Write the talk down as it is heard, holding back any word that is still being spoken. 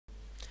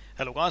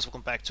Hello guys,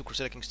 welcome back to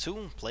Crusader Kings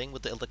 2, playing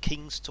with the Elder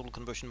Kings Total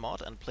Conversion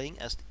mod and playing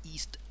as the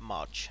East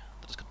March.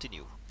 Let us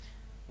continue.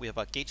 We have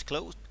our gates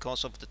closed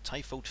because of the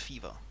typhoid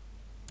fever.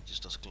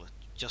 Just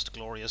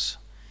glorious.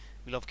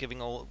 We love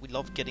getting all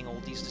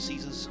these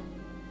diseases.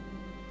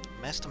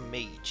 Master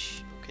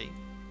Mage, okay.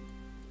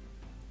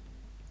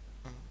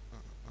 It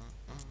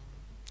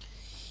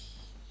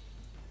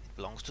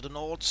belongs to the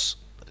Nords,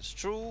 that is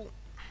true.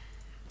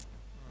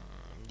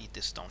 Need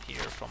this down here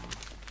from...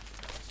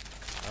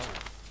 Oh.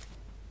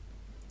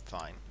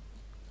 Fine.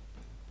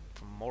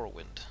 From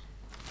Morrowind.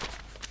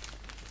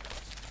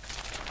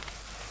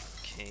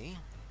 Okay.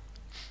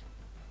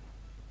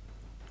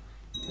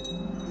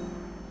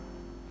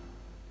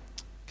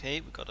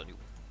 Okay, we got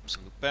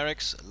some new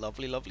barracks.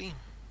 Lovely, lovely.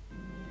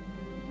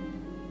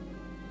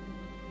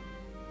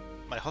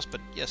 My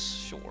husband, yes,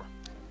 sure.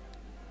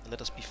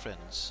 Let us be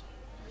friends.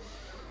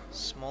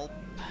 Small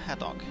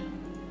paddock.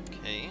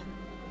 Okay.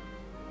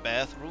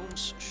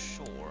 Bathrooms,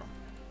 sure.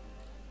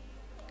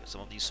 Get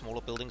some of these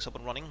smaller buildings up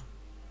and running.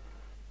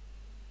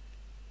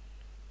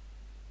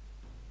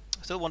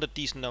 I still want a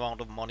decent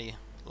amount of money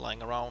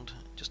lying around,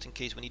 just in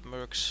case we need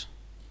mercs.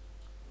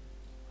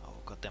 Oh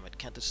goddammit,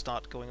 can't this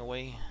start going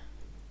away?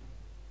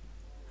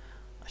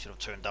 I should have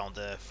turned down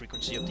the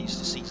frequency of these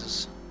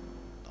diseases.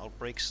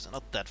 Outbreaks, they're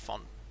not that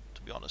fun,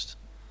 to be honest.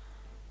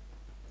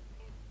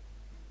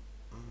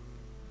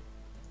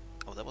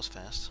 Oh, that was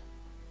fast.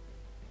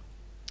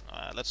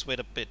 Let's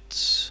wait a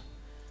bit.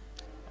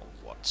 Oh,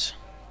 what?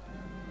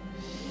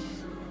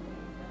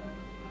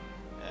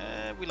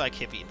 We like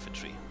heavy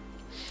infantry.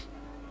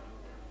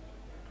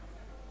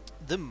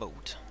 The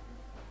mode.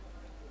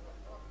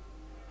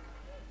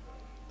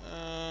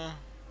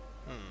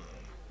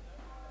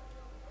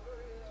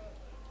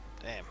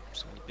 Damn,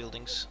 so many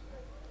buildings.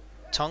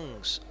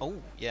 Tongues. Oh,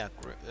 yeah.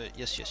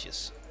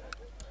 Yes.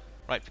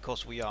 Right,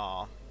 because we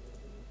are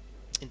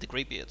in the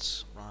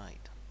Greybeards.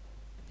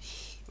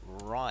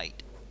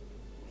 Right.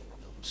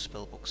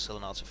 Spellbook, sell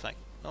an artifact.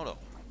 No.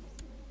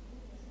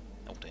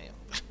 Oh, damn.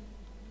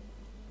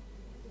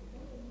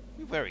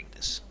 We're wearing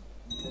this.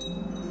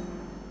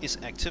 Is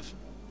active.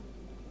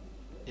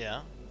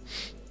 Yeah.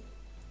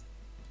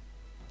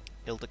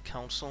 Elder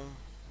Council.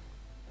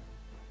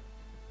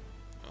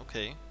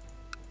 Okay.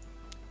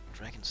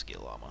 Dragon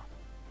scale armor.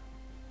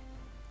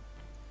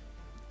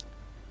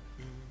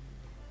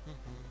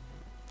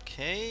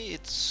 Okay,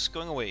 it's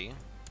going away.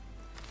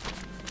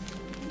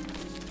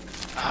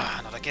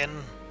 Ah, not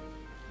again.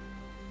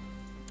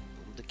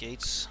 Open the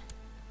gates.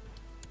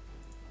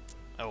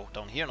 Oh,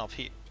 down here and up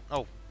here.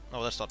 Oh,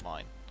 no, that's not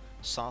mine.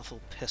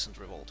 Sarthal Peasant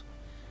Revolt.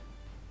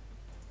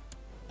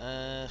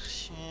 Yeah,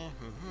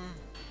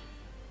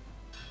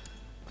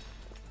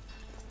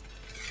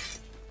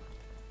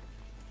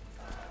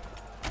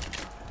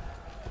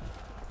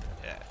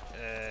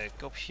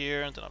 go up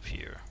here and then up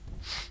here.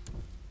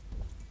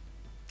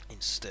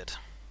 Instead.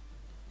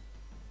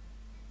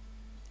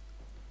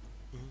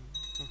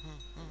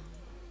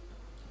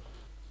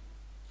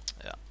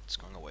 Yeah, it's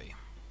going away.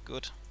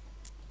 Good.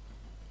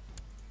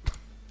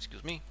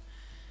 Excuse me.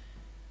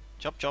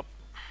 Chop.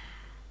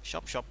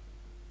 Shop.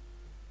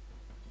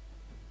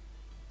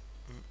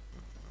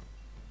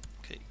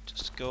 Okay,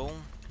 just go.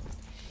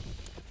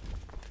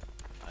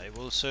 I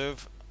will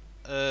serve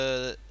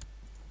the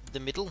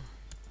middle.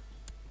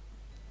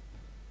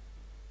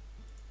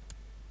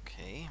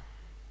 Okay.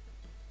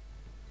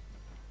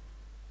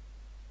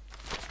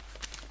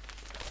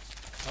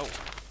 Oh,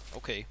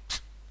 okay.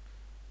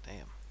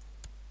 Damn.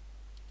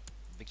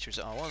 Victory's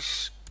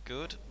ours.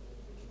 Good.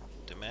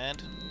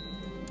 Demand.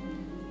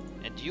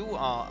 And you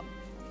are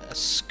a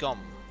scum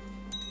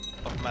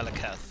of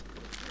Malakath.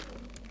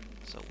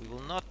 So we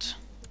will not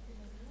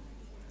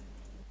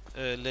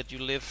let you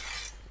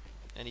live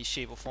any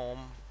shape or form.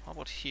 How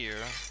about here?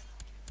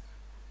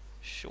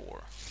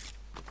 Sure.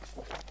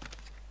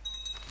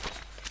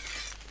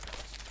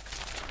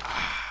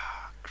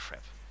 Ah,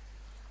 crap.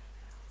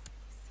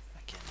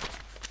 Again.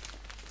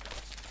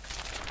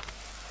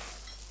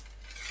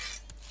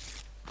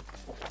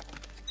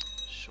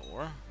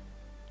 Sure.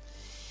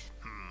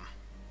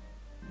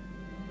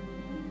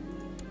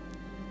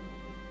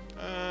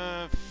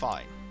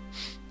 Fine.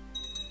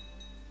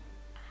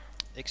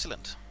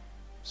 Excellent.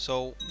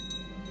 So,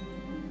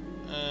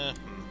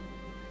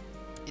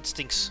 it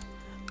stinks.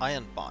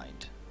 Iron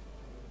bind.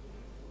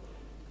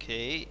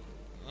 Okay,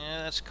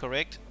 yeah, that's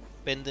correct.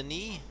 Bend the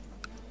knee.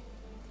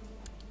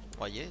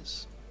 Why,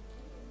 yes.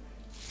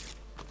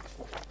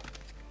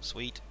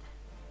 Sweet.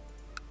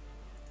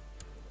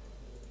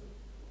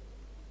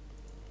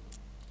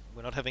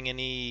 We're not having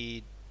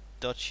any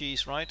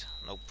duchies, right?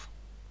 Nope.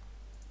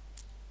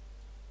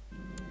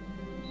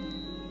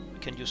 We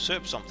can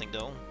usurp something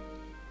though.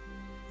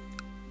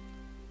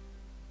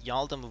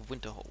 Jarldom of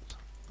Winterhold.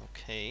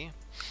 Okay.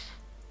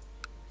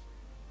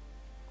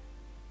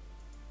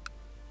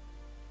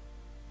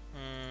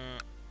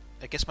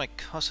 I guess my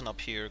cousin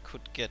up here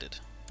could get it.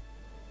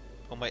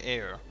 Or my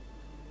heir.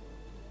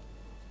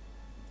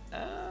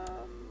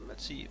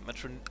 Let's see.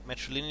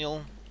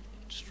 Matrilineal.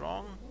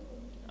 Strong?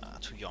 Ah,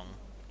 too young.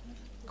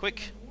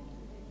 Quick!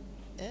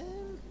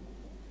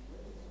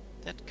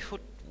 That could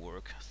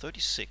work.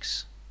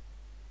 36.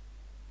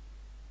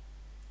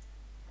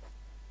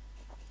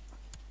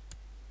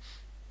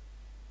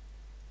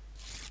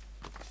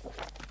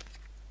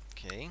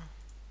 Okay.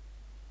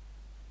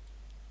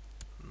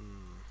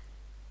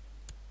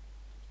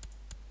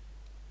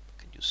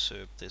 Can you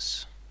serve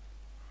this?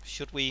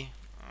 Should we?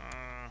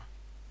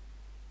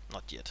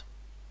 Not yet.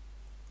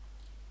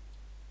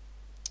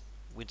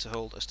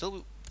 Winterhold. I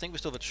still think we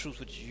still have a truce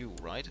with you,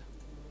 right?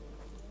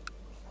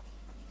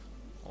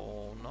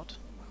 Or not?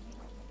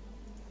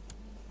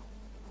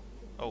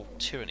 Oh,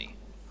 tyranny.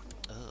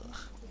 Ugh.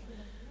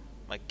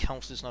 My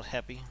council is not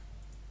happy.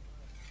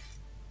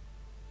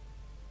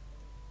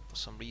 For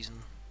some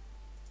reason.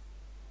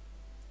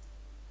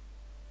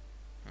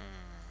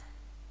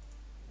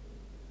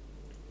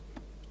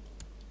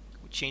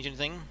 Can we change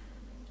anything?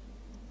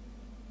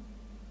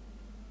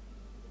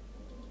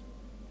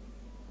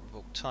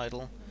 Revoke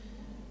title.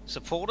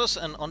 Supporters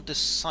and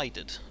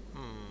undecided.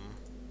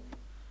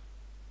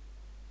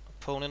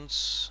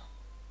 Opponents.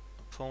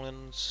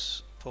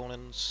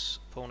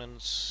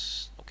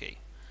 Okay.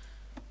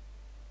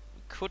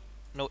 We could...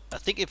 No, I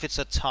think if it's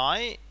a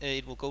tie,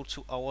 it will go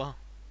to our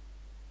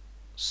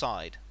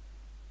side.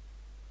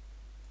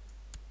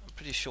 I'm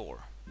pretty sure.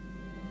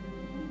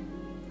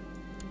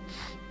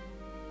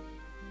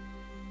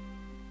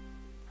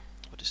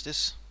 What is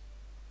this?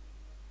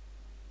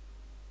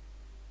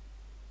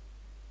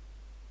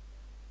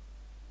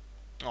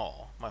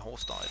 Oh, my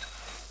horse died.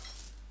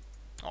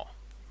 Oh,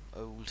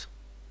 old.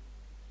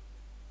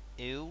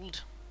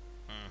 Old?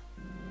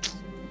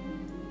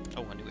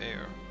 Oh, a new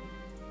heir.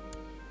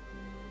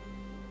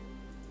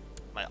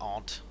 My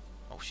aunt.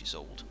 Oh, she's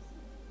old.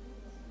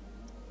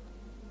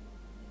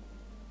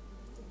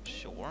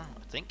 Sure,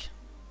 I think.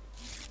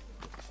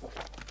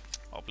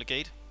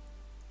 Obligate.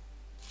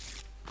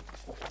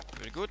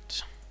 Very good.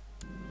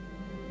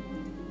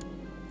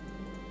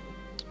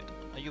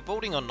 Are you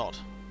voting or not?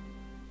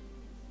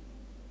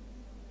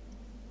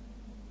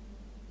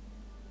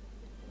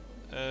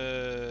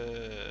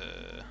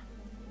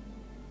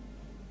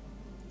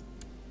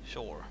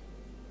 Sure.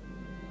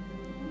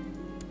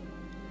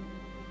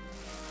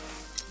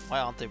 Why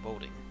aren't they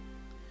voting?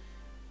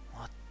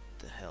 What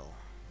the hell?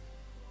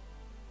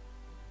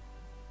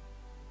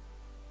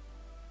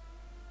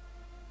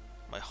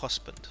 My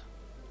husband.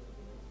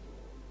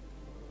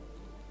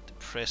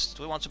 Depressed.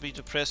 Do we want to be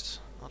depressed?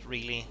 Not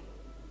really.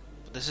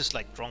 But this is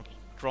like drunk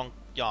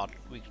yard.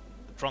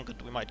 Drunken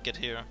we might get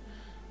here.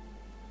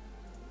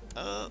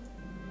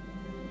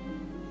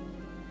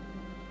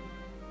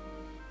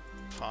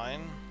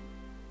 Fine.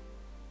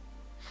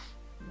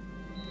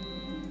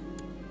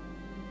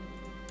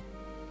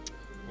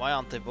 Why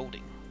aren't they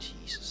voting?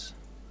 Jesus.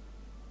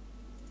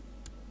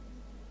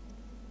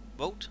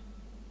 Vote?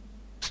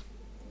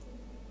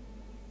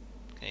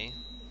 Okay,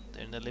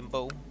 they're in the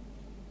limbo.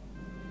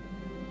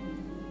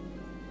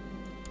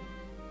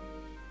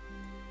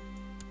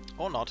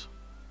 Or not.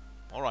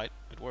 Alright,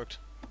 it worked.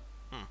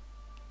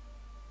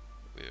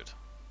 Weird.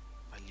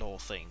 My law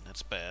thing,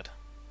 that's bad.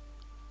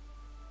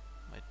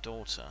 My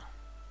daughter.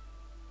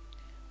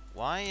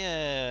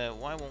 Why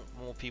won't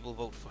more people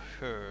vote for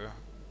her?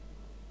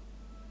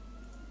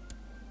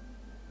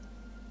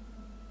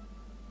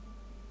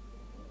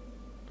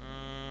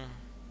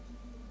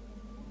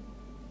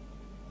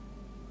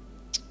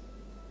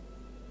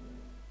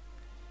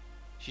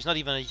 She's not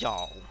even a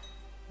Jarl.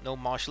 No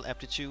martial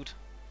aptitude.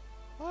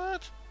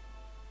 What?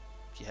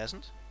 She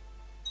hasn't?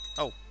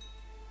 Oh.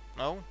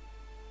 No?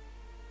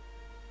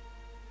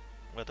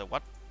 Wait, the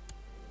what?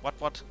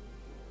 What?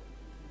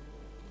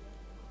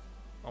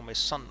 Oh, my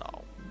son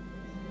now.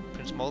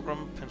 Prince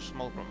Mulgrim.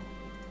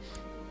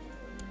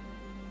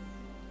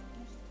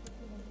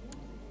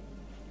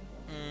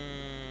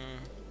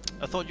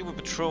 I thought you were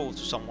betrothed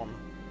to someone.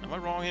 Am I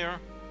wrong here?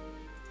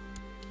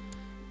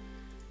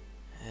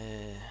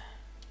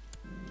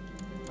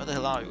 Where the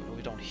hell are you? No,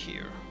 we don't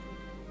hear.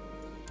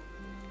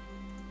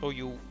 Oh,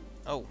 you...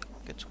 Oh,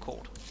 get to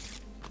court.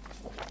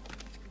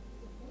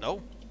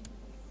 No?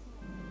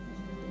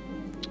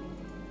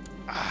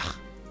 Ah!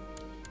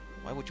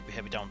 Why would you be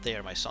heavy down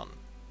there, my son?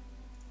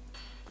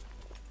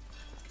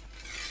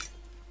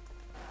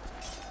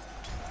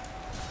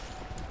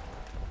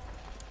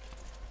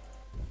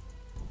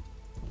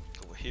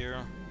 Over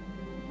here.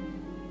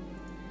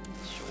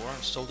 Sure,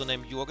 stole the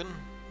name Jürgen.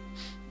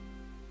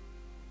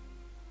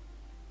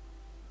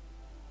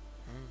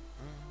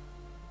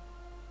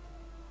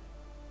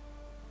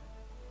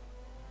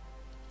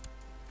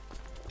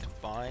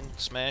 Combine,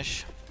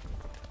 smash.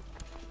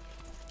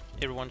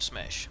 Everyone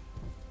smash.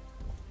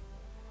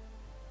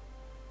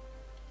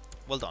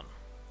 Well done.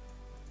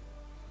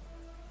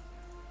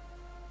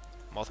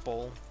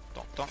 Mothball,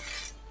 donk.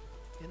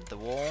 In the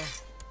wall.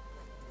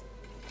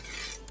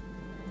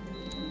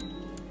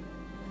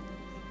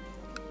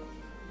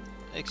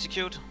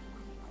 Execute.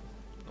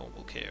 No one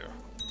will care.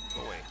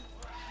 Go away.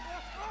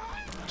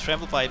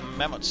 Trampled by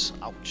mammoths.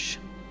 Ouch.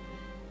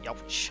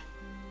 Ouch.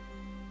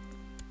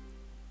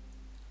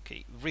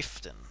 Okay,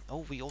 Riften.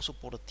 Oh, we also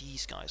bought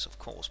these guys, of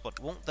course, but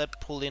won't that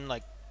pull in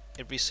like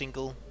every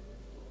single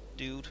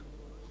dude?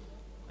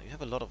 You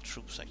have a lot of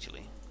troops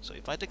actually. So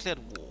if I declared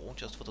war,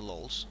 just for the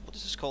lols, what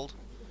is this called?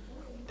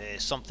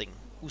 Something.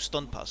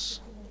 Ustunpas.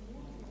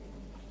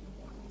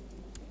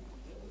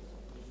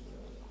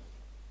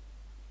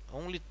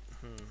 Only...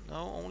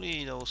 no,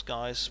 only those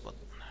guys, but...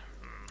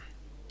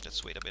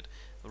 let's wait a bit.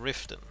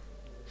 Riften.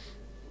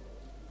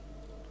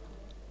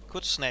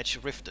 Could snatch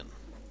Riften.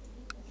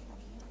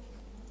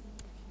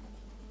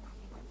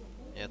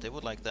 Yeah, they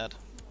would like that.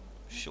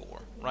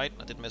 Sure. Right?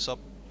 I didn't mess up.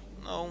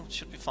 No, it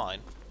should be fine.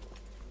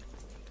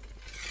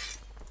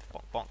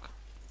 Bonk bonk.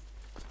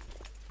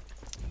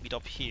 Meet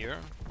up here.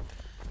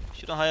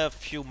 Should I hire a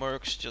few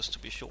mercs just to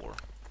be sure?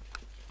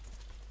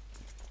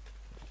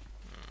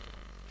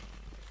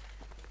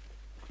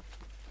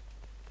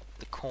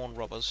 The corn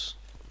robbers.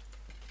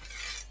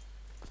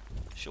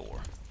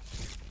 Sure.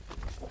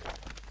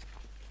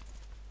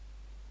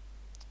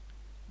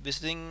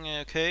 Visiting,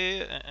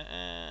 okay.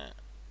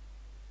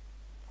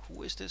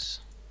 Who is this?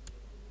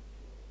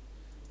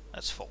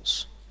 That's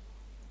false.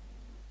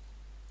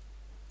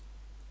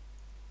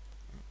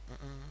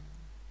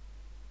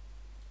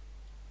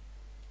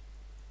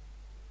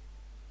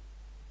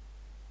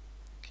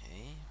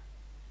 Okay.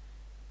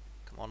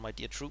 Come on, my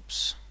dear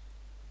troops.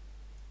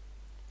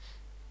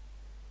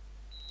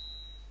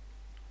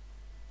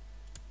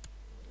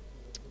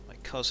 My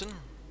cousin.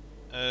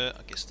 I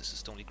guess this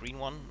is the only green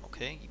one.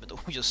 Okay, even though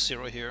you're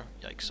 0 here.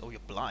 Yikes. Oh,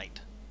 you're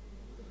blind.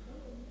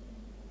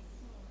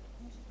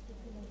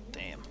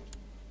 Damn.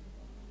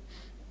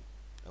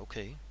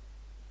 Okay.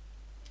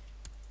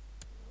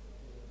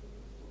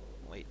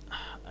 Wait,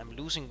 I'm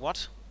losing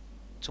what?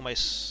 To my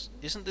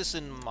isn't this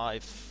in my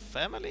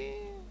family?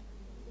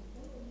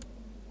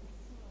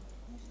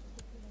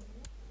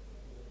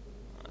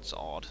 That's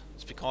odd.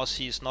 It's because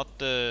he's not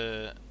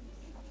the...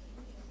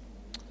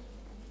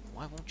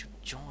 Why won't you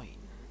join?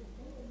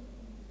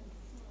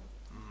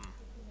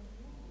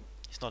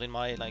 He's not in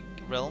my, like,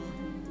 realm.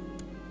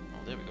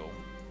 Oh, there we go.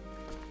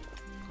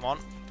 Come on.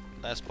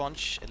 Last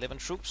bunch. 11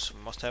 troops.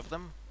 We must have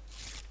them.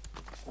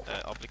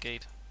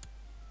 Obligate.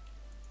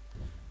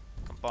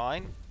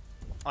 Combine.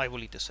 I will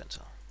lead the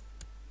center.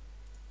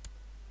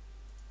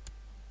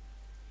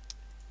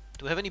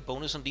 Do we have any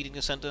bonus on leading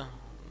the center?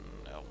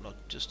 No,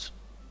 not just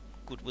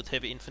good with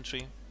heavy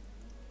infantry.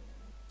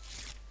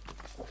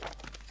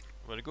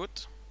 Very good.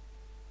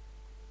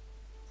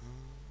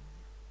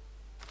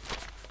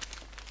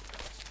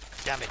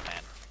 Damn it,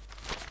 man.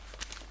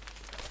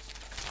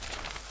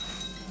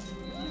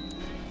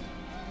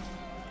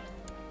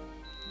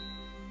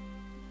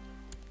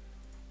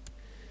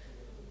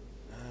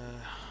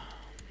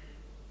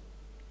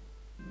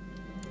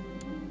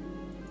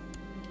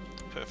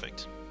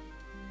 Perfect.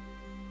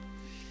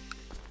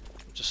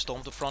 Just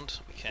storm the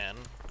front. We can.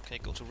 Okay,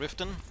 go to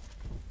Riften.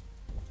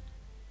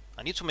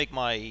 I need to make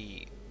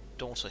my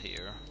daughter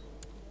here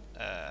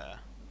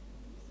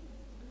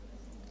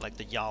like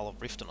the Jarl of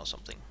Riften or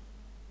something.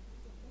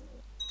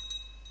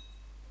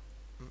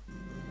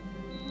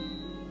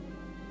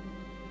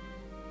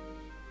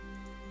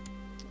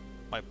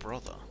 My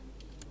brother.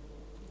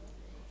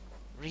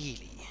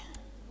 Really?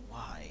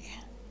 Why?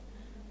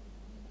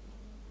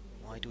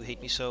 Why do you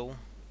hate me so?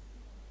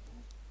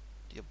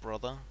 Dear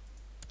brother.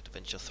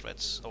 Adventure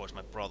threats. Oh, it's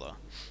my brother.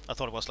 I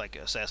thought it was like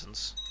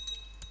assassins.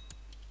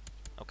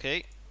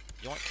 Okay.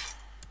 Yoink.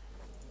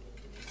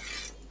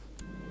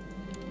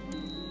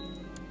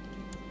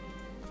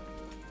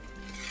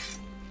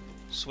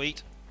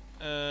 Sweet.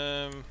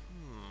 Not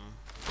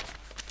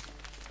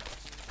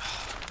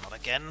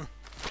again.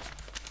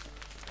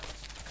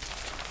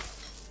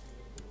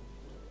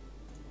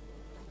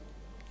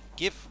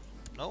 Give.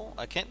 No,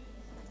 I can't.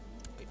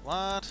 Wait,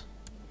 what?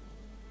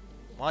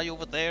 Why are you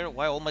over there?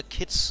 Why are all my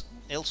kids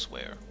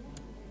elsewhere?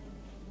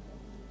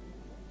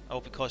 Oh,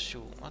 because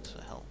you... What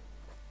the hell?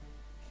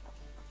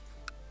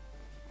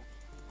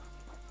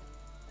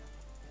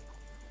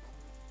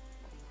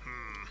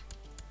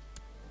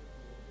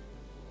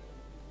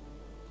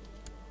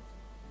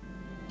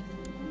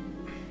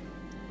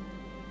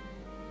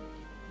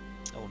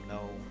 Oh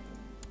no.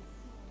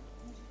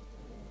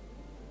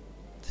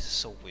 This is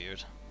so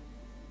weird.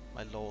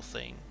 My law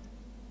thing.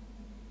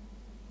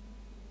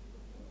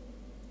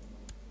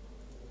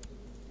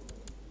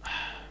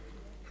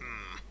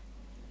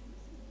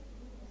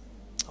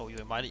 Oh, you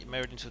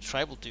married into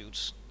tribal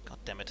dudes. God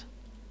damn it.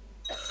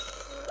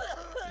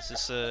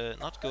 This is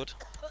not good.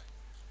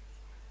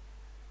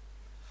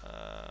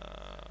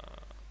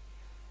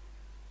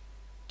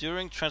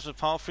 During transfer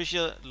power,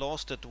 Frisia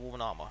lost the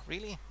dwarven armor.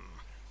 Really?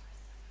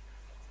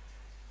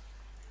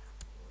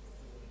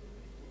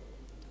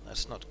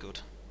 That's not good.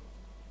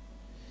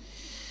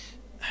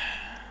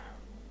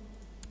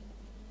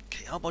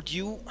 Okay, how about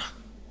you?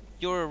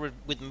 You're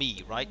with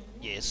me, right?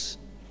 Yes.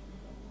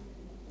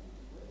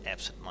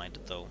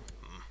 Absent-minded, though.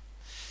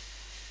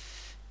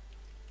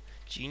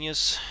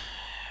 Genius.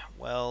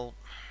 Well...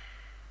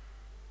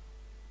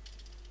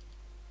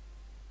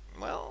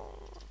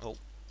 Oh.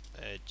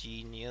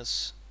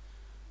 Genius.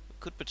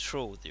 could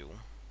betroth you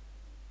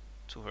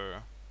to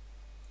her.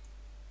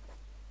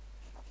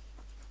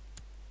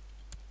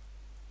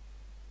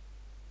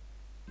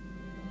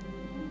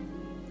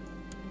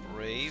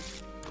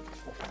 Brave.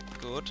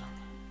 Good.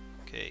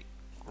 Okay.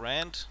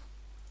 Grant.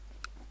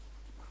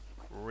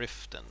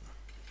 Riften.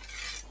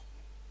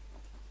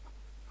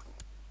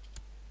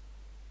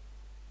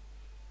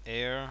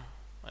 Heir.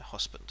 My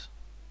husband.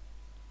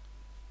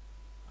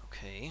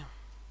 Okay.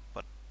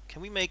 But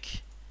can we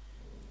make...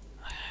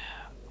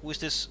 Who is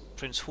this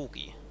Prince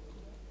Hogi?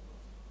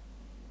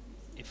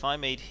 If I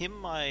made him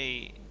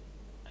my...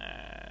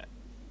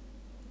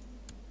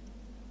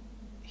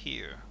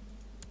 here.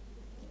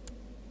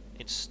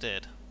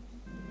 Instead.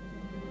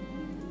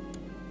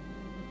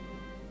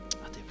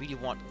 They really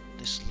want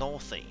this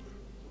Lorthane.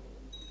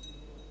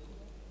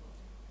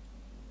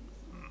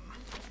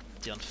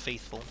 The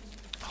unfaithful.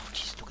 Oh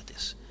jeez, look at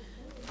this.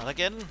 Not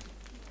again.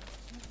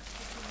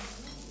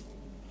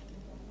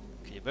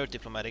 Okay, very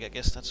diplomatic, I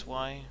guess that's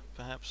why,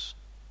 perhaps.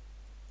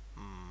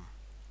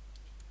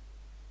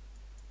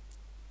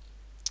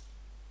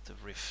 The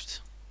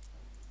rift.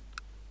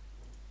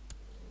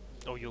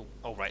 Oh, you.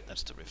 Oh, right,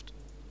 that's the rift.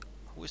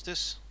 Who is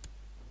this?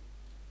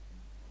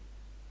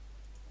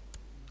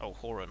 Oh,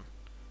 Horan.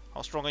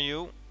 How strong are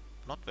you?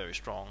 Not very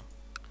strong.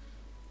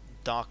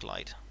 Dark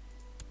light.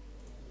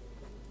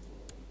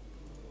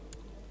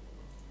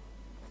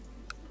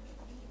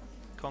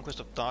 Conquest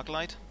of Dark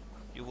Light.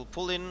 You will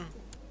pull in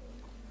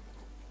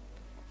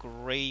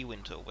Grey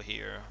Winter over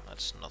here.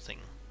 That's nothing.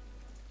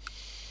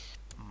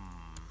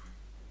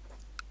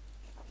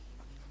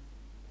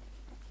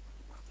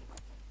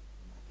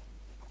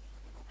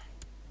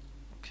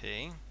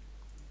 Okay.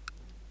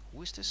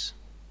 Who is this?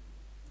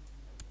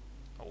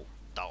 Oh,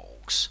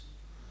 dogs.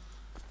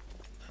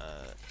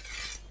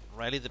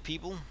 Rally the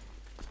people.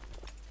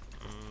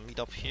 Meet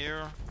up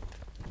here.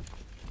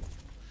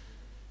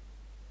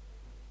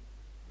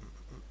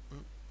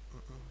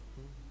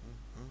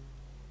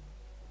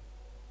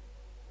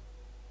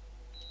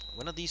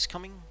 When are these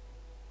coming?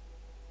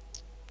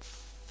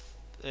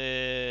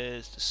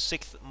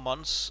 6th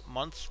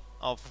month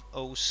of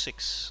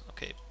 06.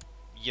 Okay,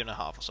 year and a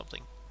half or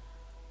something.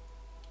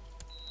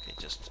 Okay,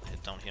 just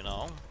head down here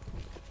now.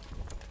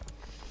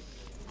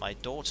 My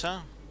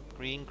daughter,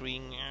 green,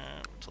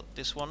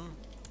 this one.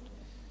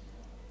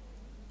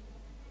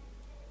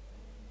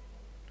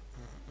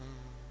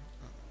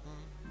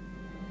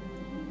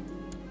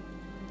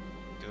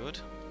 Good.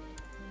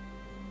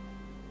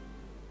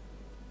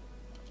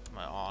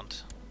 My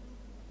aunt.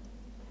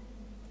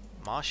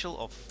 Marshal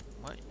of...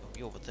 What? Oh,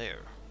 you over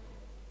there.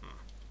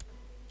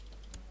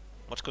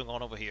 What's going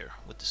on over here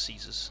with the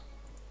Caesars?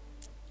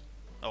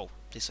 Oh,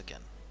 this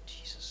again.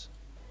 Jesus.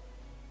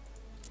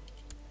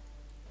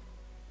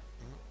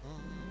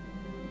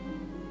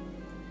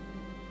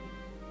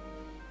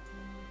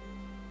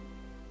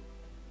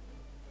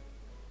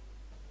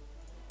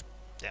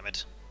 Damn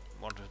it.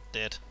 Wonder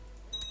dead.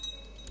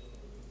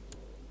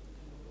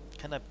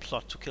 Can I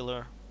plot to kill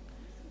her?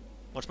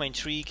 What's my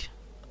intrigue?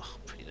 Oh,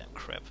 pretty damn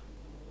crap.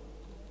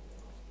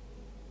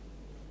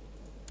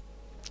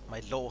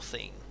 My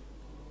Lorthane.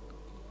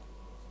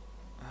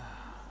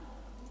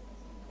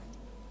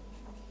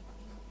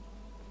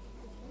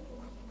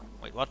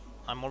 Wait, what?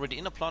 I'm already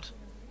in a plot?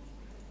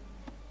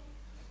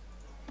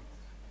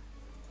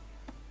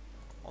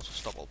 Also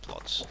stop all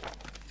plots.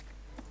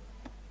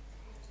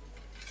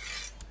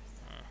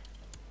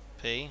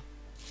 Pay.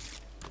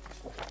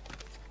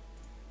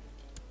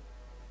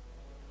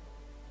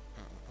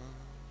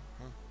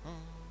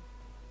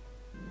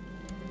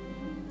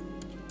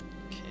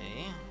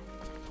 Okay.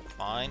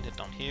 Fine, head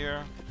down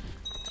here.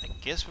 I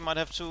guess we might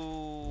have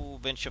to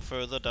venture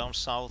further down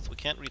south. We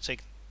can't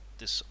retake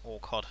this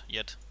Orc hut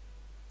yet.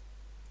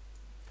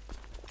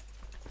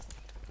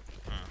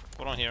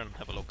 Go down here and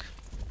have a look.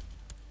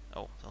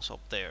 Oh, that's up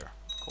there,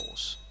 of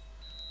course.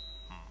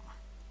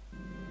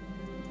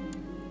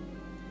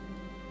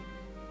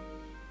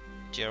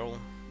 Gerald.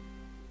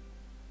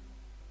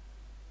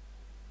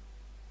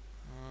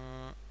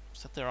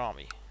 Is that their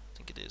army? I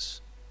think it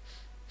is.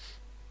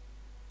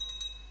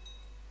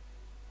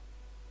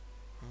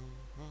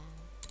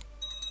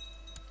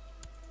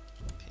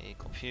 Okay,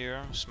 go up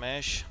here,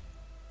 smash.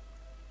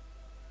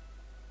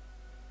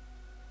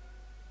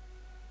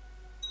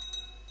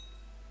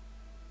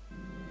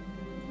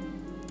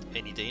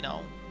 Any day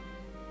now.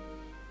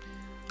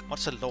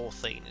 What's a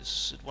Lorthane?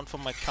 Is it one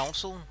from my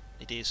council?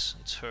 It is.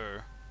 It's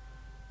her.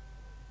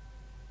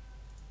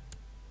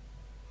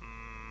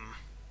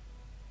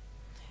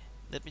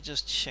 Let me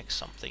just check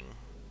something.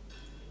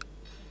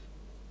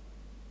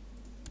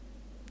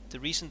 The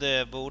reason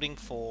they're voting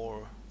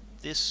for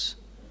this: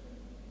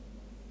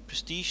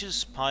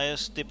 prestigious,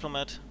 pious,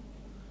 diplomat,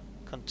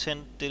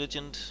 content,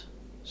 diligent,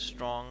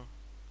 strong.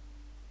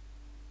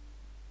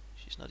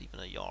 She's not even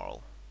a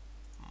Jarl.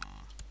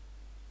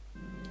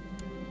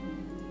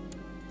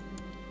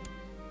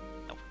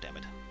 Oh, damn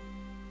it.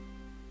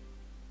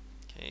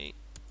 Okay.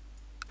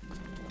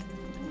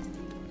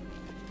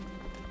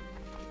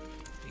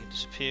 You can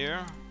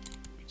disappear.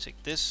 We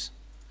take this.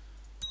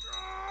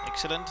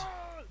 Excellent.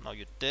 Now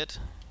you're dead.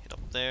 Hit up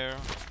there.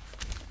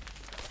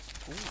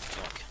 Ooh,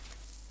 fuck.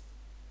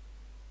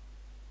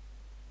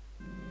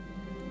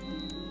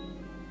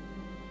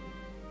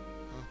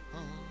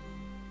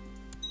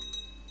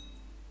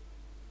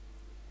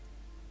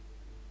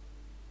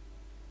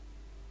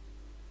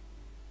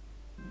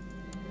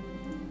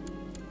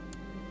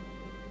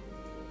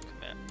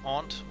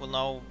 Aunt will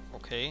now...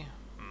 okay.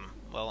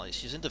 Well,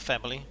 she's in the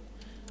family.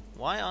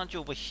 Why aren't you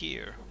over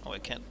here? Oh, I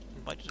can't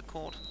invite you to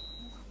court.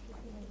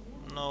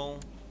 No.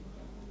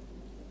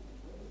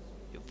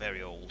 You're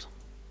very old.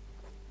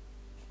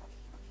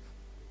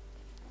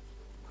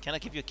 Can I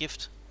give you a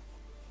gift?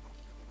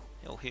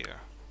 Oh, here.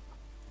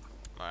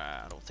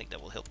 I don't think that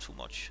will help too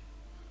much.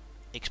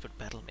 Expert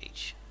battle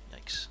mage.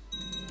 Yikes.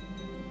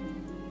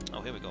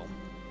 Oh, here we go.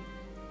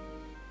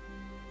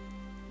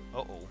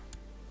 Uh-oh.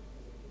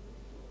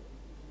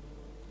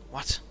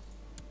 What?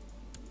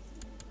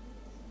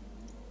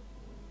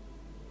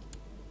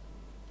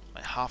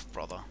 My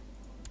half-brother.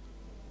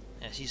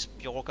 Yes, he's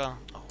Bjorka.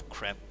 Oh,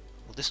 crap.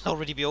 Will this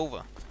already be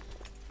over?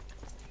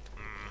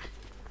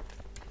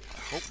 I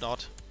hope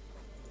not.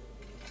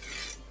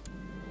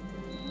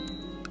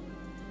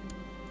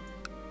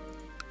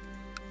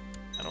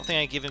 I don't think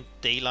I give him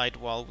daylight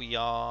while we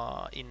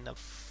are in a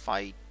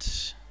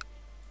fight.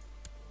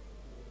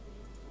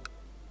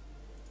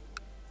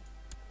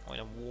 Or in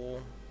a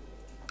war.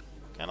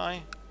 Can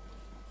I?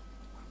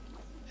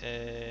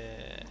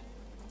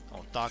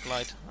 Oh, dark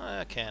light.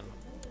 I can,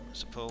 I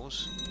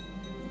suppose.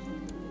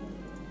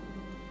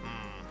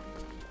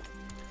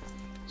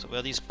 So where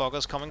are these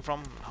buggers coming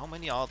from? How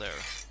many are there?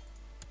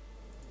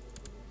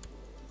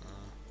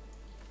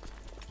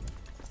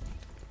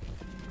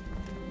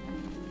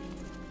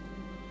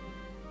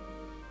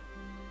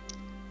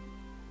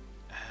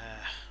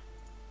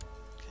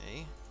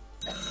 Okay.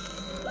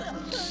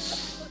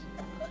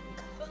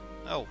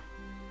 Oh,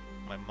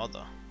 my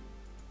mother.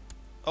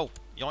 Oh,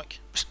 yoink.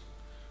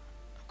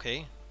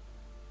 Okay.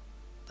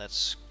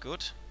 That's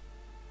good.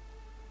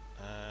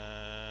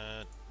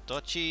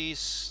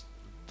 Duchies,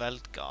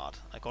 Veltgard.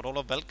 I got all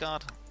of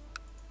Veltgard?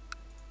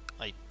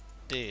 I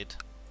did.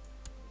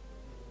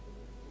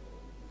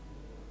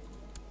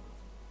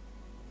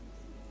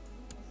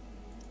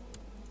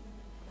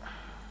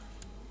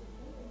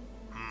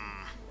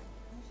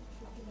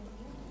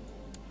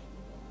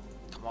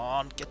 Come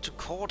on, get to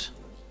court.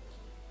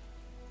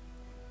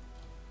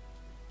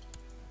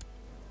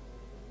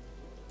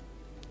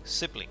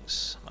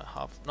 Siblings. I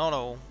have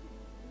no.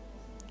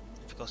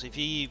 Because if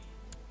he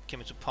came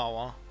into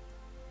power,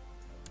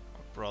 my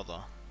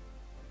brother.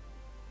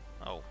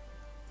 Oh,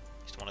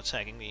 he's the one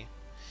attacking me.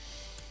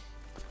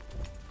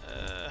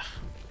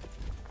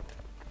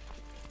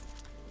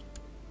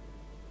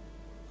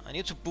 I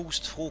need to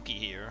boost Hoki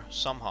here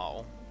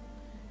somehow,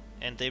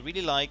 and they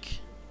really like.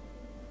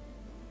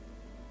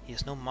 He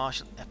has no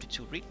martial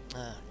aptitude.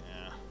 Yeah,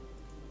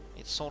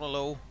 it's sort of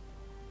low.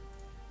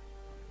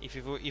 If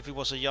he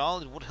was a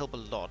Jarl, it would help a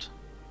lot.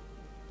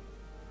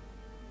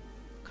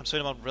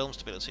 Concerned about realm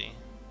stability.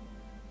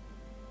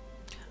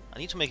 I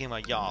need to make him a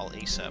Jarl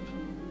ASAP.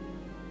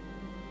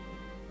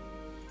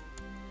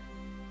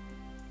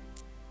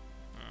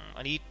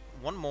 I need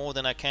one more,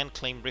 then I can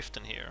claim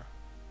Riften here.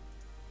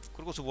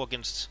 Could go to war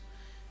against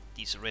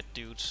these red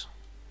dudes.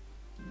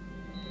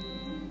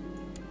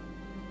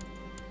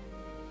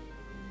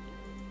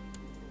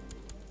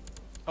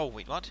 Oh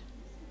wait, what?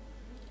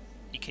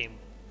 He came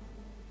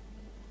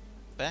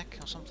back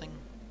or something?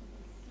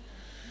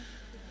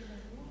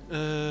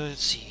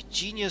 Let's see.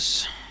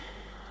 Genius.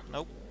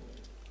 Nope.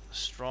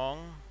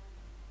 Strong.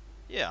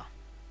 Yeah.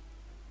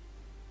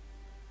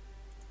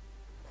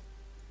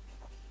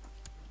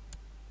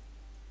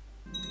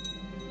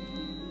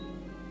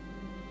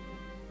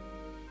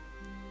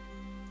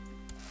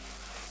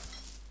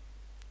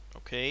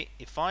 Okay,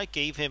 if I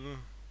gave him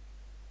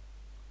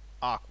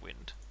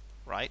Arcwind,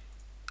 right?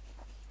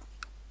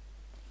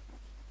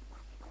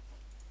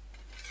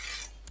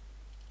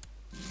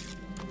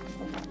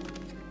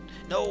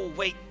 No,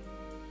 wait.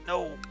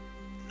 No,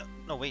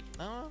 wait.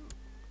 No,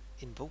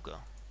 Invoker.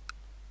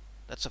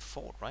 That's a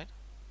fort, right?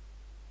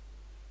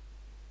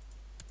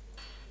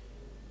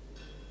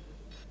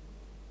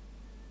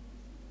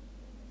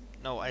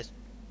 No,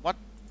 what?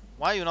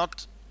 Why are you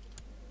not?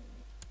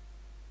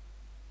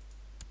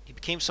 He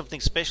became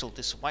something special.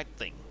 This white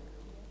thing.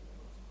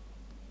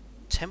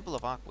 Temple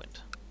of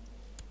Arcwind.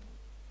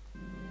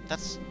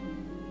 That's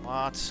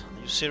what?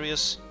 Are you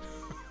serious?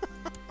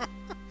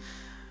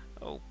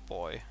 Oh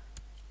boy.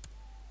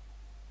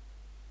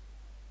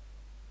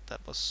 That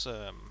was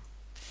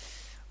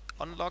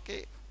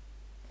unlucky.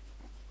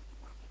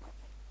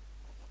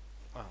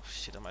 Oh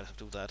shit, I might have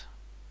to do that.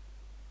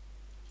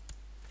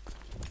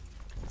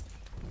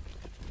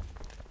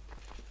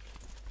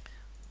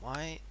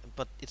 Why?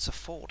 But it's a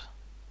fort.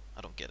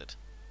 I don't get it.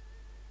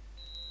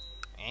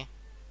 Eh?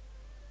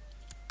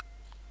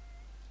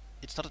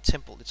 It's not a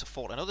temple, it's a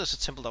fort. I know there's a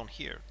temple down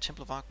here.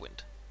 Temple of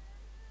Arcwind.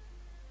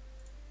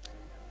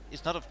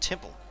 It's not a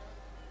temple.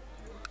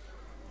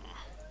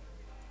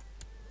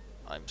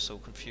 I'm so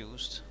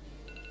confused.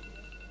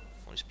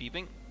 Phone is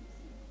beeping.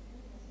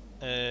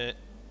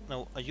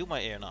 No, are you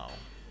my heir now?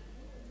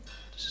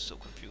 This is so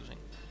confusing.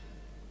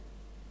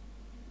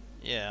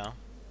 Yeah.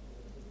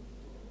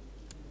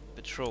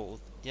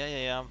 Betrothed.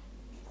 Yeah.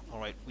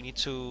 Alright, we need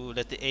to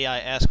let the AI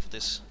ask for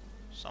this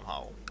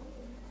somehow.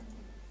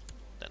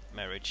 That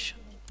marriage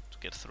to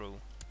get through.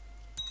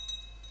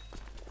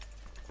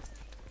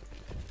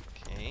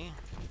 Okay.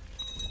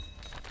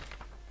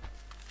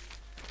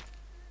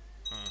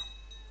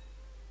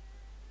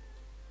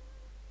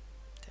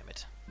 Damn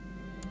it.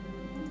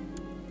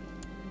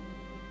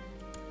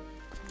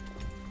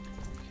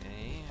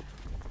 Okay.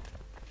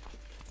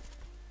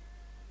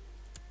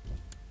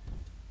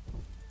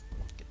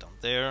 Get down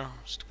there,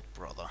 stupid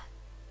brother.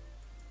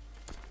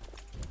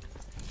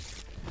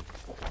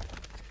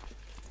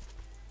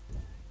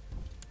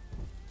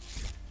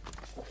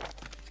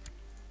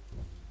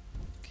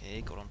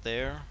 Okay, go down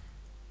there.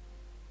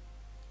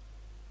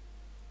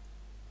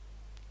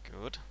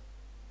 Good.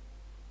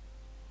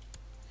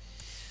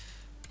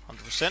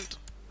 100%.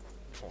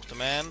 Force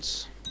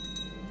demands.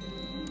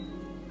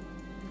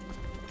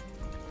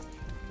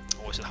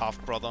 Or is it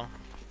half brother?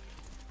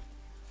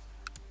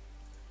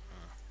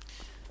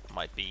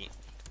 Might be.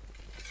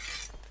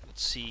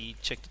 Let's see.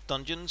 Check the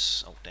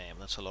dungeons. Oh damn,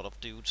 that's a lot of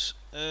dudes.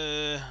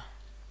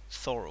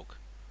 Thorok.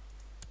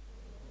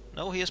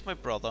 No, here's my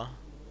brother.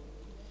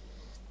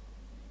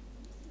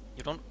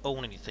 You don't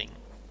own anything.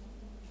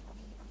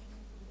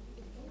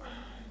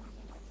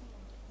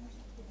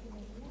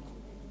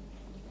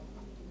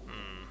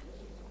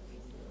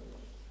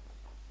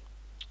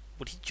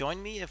 Would he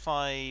join me if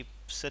I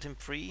set him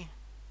free?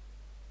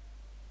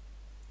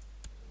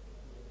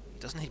 He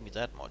doesn't hate me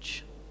that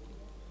much.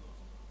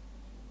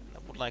 And I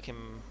would like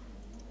him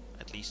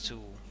at least to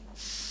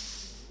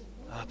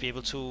be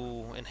able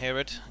to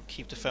inherit and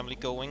keep the family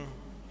going.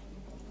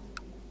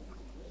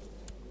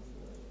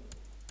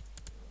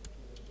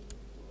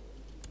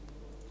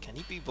 Can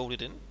he be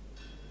voted in?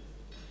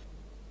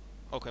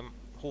 Okay,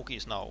 Hawkey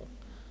is now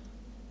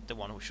the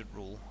one who should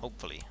rule,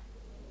 hopefully.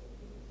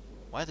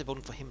 Why are they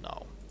voting for him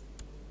now?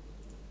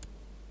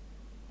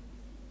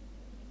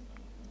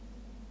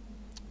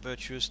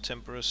 Virtuous,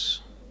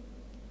 temperous.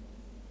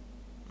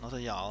 Not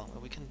a Jarl.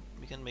 Well, we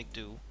can make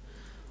do.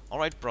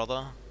 Alright,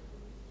 brother.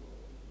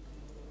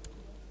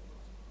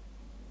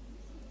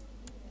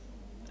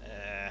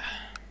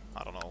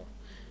 I don't know.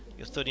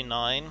 You're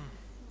 39.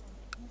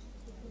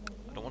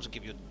 I don't want to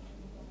give you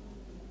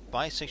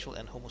bisexual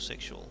and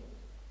homosexual.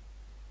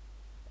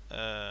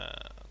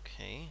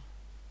 Okay.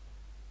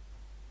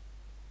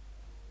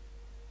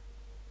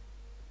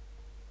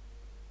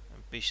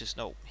 Ambitious.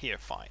 No, here,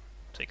 fine.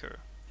 Take her.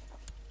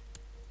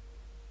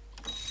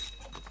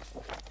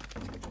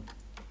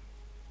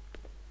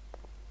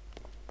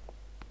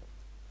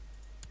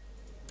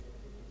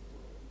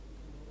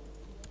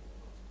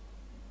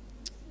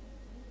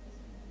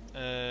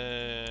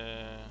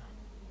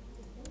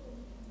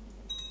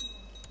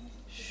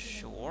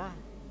 Sure.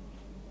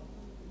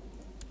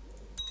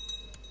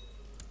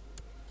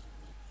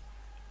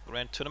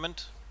 Grand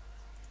tournament.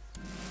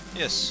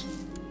 Yes.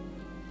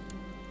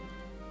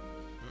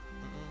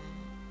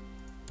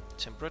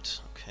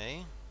 Temperate.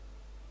 Okay.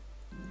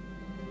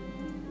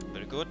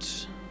 Very good.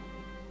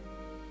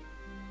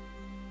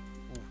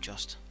 Ooh,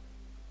 just.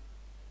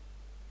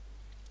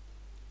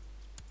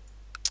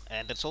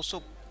 And let's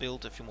also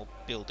build a few more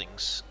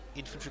buildings.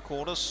 Infantry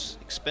quarters,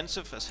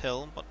 expensive as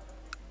hell, but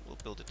we'll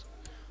build it.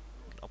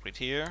 Upgrade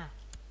here.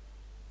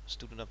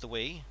 Student of the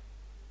way.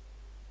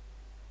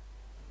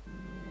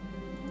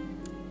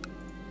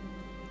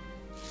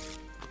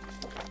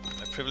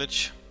 My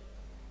privilege.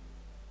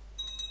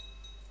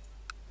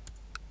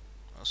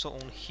 Also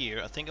own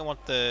here. I think I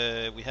want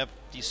the. We have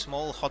these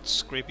small hot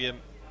scrapier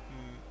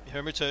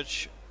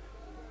hermitage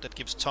that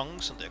gives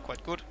tongues, and they're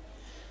quite good.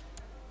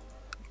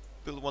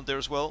 Build one there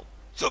as well.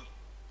 So,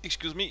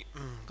 excuse me,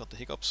 got the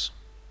hiccups.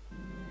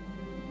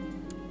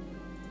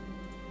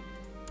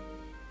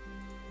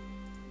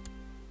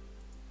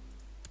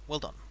 Well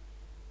done.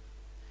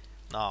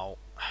 Now,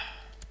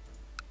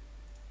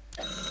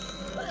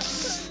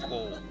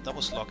 whoa, that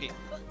was lucky.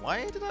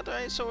 Why did I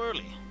die so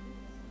early?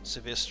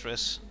 Severe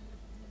stress.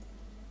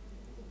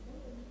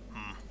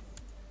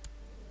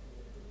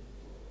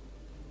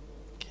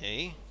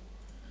 Okay.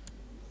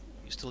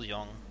 You're still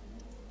young.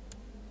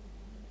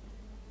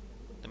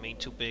 The main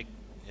too big.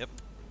 Yep.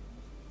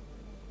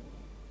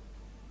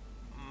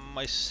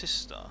 My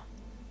sister.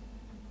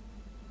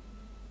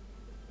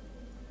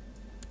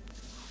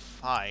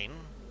 Fine.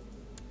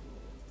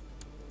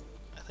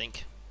 I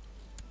think.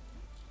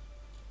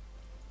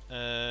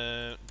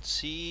 Let's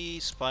see.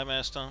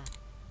 Spymaster.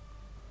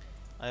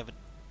 I have a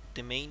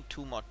domain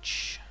too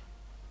much.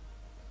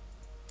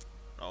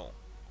 No.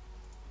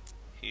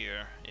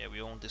 Here. Yeah,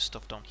 we own this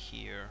stuff down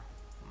here.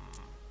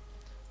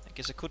 I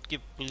guess I could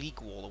give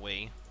Bleak Wall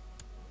away.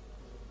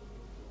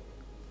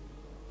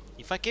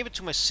 If I gave it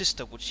to my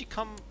sister, would she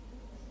come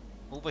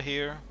over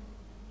here?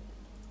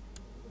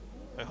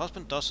 My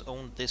husband does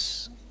own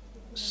this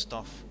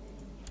stuff.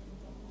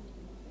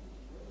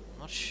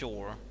 Not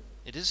sure.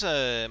 It is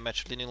a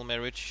matrilineal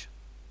marriage.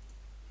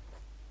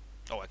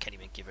 Oh, I can't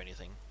even give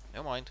anything.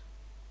 Never mind.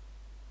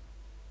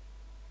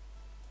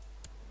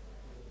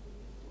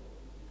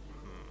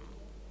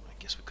 I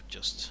guess we could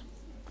just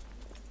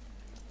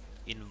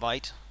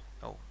invite.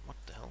 Oh, what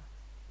the hell?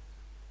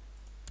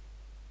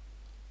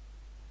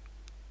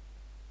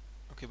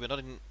 Okay, we're not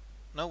in.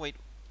 No, wait.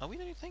 Are we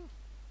in anything?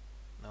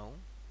 No.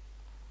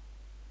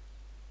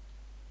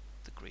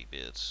 The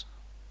Greybeards.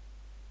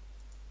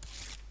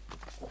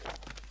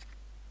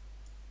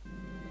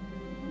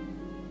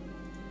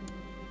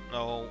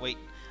 No, wait.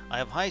 I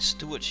have high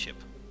stewardship.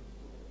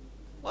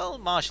 Well,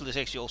 Marshall is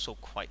actually also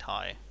quite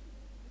high.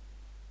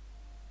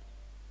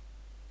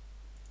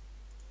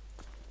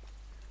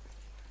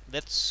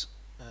 Let's...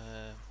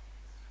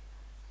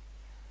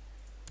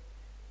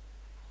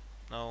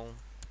 no.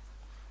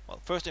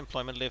 Well, first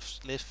employment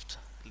list.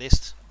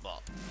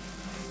 Well.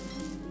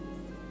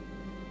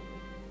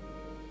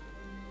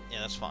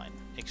 Yeah, that's fine.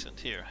 Excellent.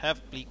 Here,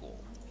 have bleak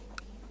wall.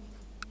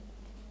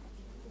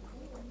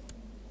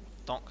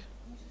 Donk.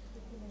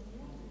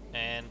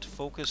 And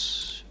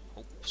focus.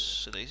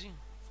 Oops, daisy.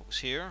 Focus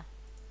here.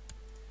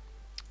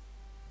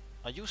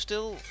 Are you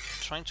still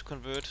trying to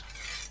convert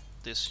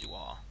this? You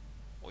are.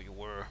 Or you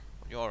were.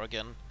 Or you are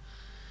again.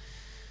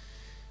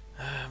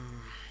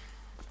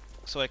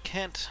 So I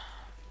can't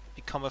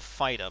become a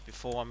fighter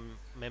before I'm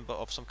a member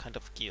of some kind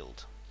of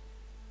guild.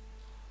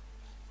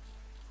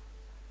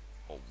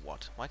 Or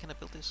what? Why can't I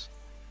build this?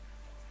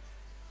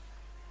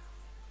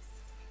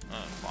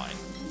 Fine.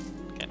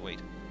 Can't wait.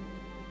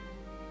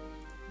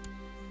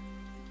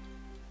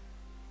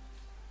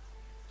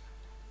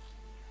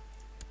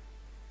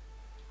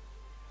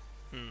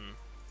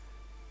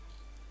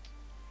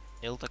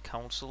 Elder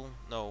Council?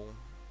 No.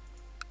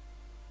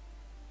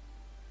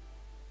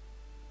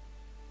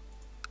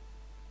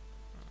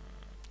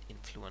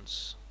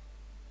 Influence.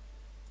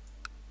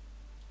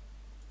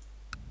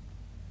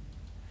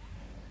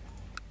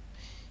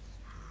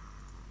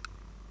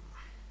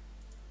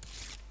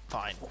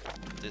 Fine.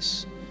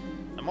 This.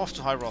 I'm off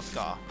to High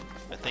Hrothgar,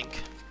 I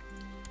think.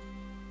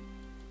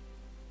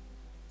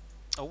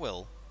 Oh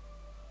well.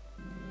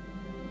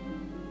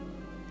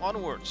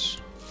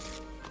 Onwards.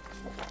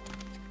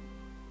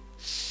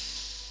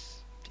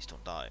 Please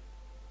don't die.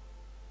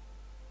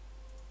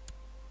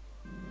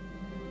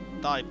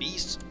 Die,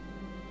 beast.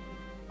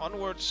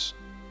 Onwards.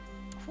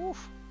 Whew.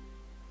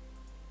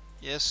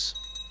 Yes.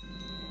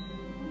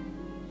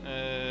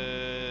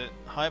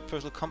 High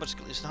personal combat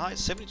skill. Is it high?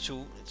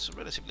 72. It's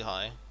relatively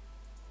high.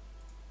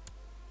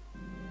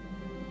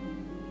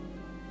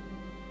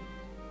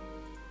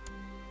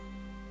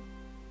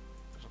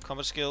 Personal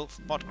combat skill.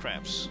 Mud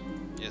crabs.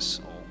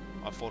 Yes.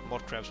 Oh, I thought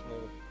mud crabs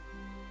more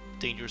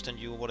dangerous than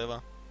you or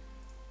whatever.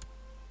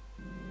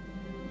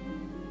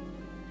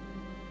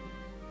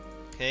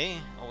 Okay.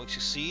 Always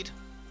succeed.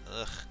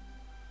 Ugh.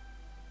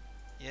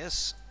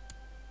 Yes.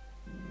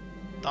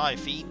 Die,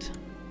 feet.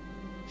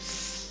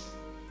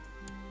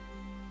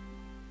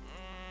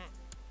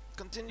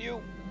 Continue.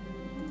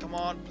 Come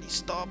on, please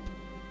stop.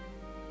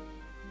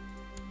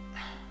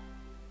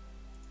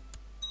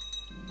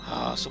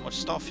 Ah, so much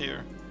stuff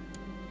here.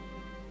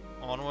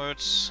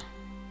 Onwards.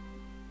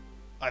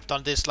 I've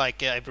done this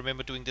like I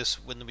remember doing this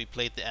when we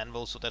played the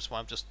anvil, so that's why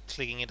I'm just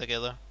clicking it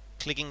together.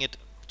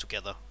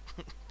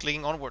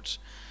 Clicking onwards.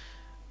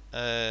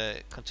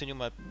 Continue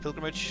my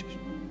pilgrimage.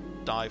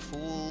 Die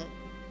fool.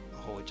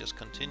 Oh, it just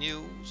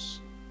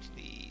continues.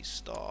 Please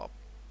stop.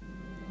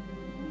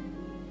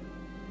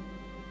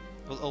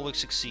 Will always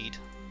succeed.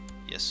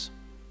 Yes.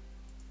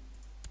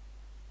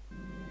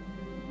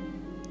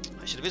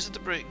 I should visit the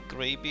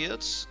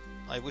Greybeards.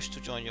 I wish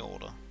to join your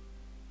order.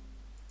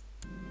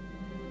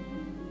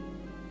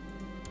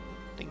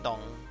 Ding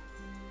dong.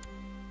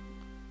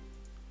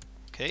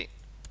 Okay.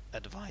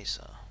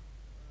 Advisor.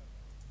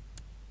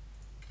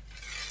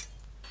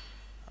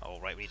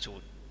 Alright, we need to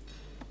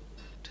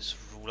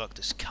rule out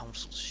this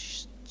council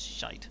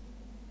shite.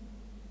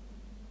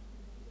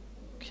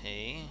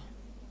 Okay.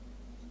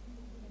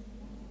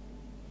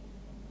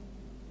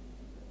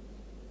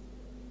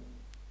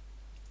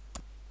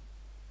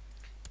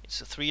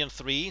 It's a 3 and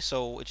 3,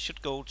 so it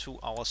should go to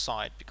our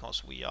side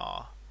because we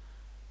are,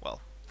 well,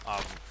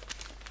 I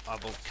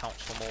will count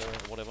for more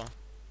or whatever.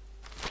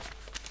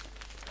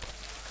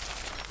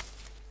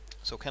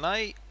 So can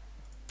I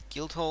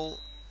guildhall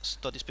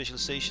study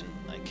specialization?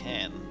 I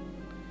can.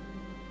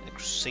 A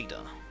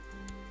crusader.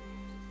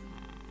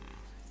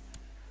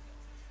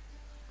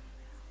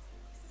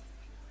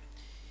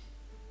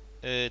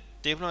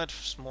 Diplomat,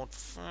 smart,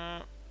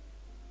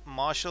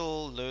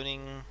 martial,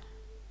 learning,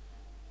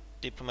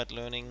 diplomat,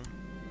 learning,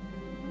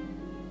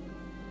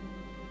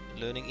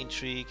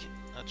 intrigue.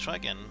 Try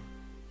again.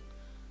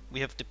 We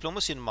have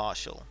diplomacy and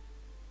martial.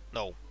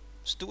 No,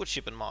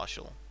 stewardship and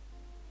martial.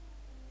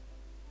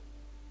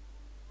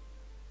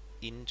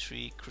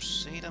 Intrigue,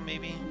 crusader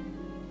maybe.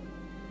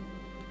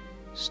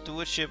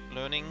 Stewardship,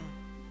 learning,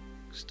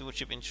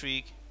 stewardship,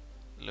 intrigue,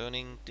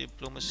 learning,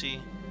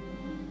 diplomacy.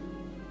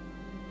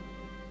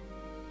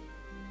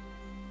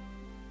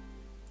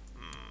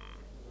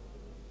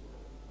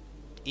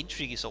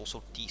 Intrigue is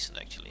also decent,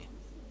 actually.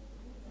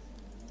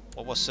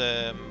 What was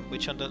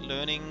Witch Hunter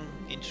learning?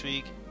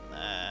 Intrigue?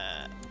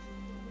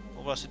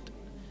 What was it?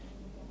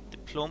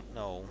 Diplom?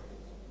 No.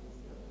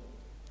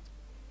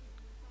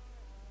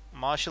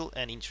 Martial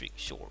and Intrigue,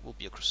 sure, will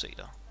be a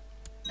Crusader.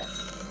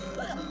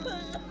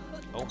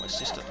 Oh, my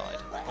sister died.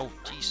 Oh,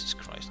 Jesus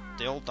Christ.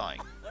 They're all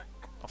dying.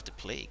 Of the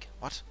plague.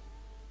 What?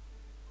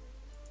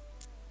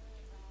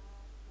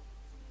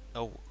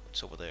 Oh,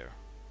 it's over there.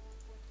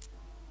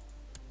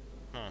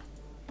 Hmm.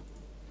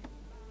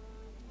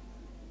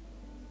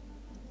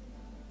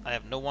 I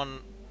have no one...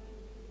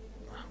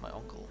 My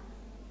uncle.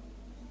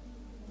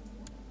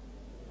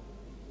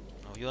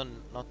 Oh, you're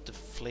not the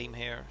flame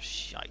hair?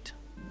 Shite.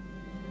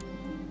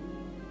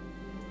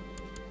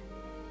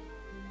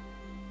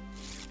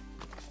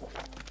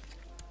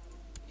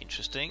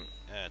 Interesting.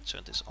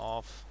 Turn this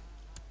off.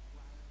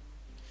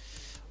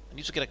 I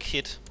need to get a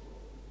kit.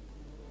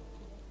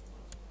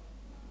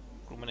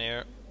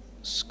 Luminaire.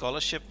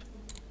 Scholarship.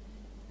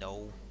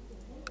 No.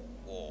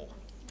 Oh.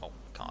 Oh,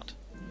 can't.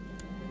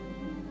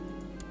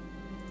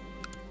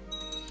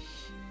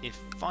 If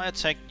I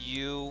attacked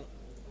you,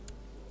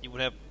 you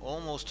would have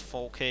almost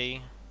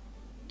 4k.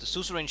 The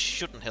suzerain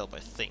shouldn't help, I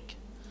think.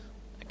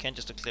 I can't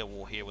just declare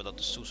war here without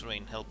the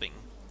suzerain helping.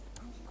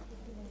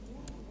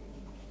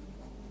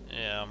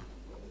 Yeah.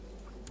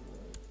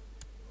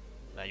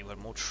 Now you have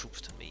more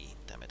troops than me,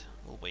 damn it.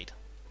 We'll wait.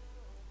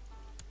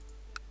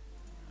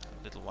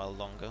 A little while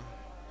longer.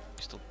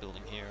 We're still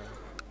building here.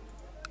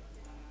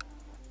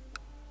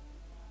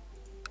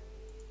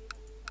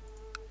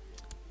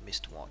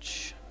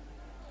 Mistwatch.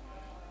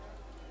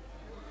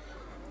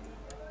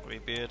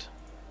 Greybeard.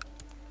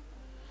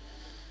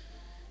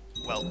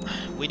 Well,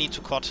 we need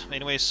to cut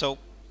anyway, so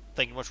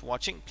thank you very much for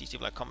watching. Please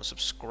leave a like, comment,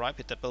 subscribe,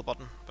 hit that bell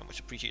button. Very much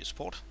appreciate your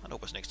support, and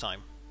hope us next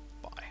time.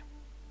 Bye.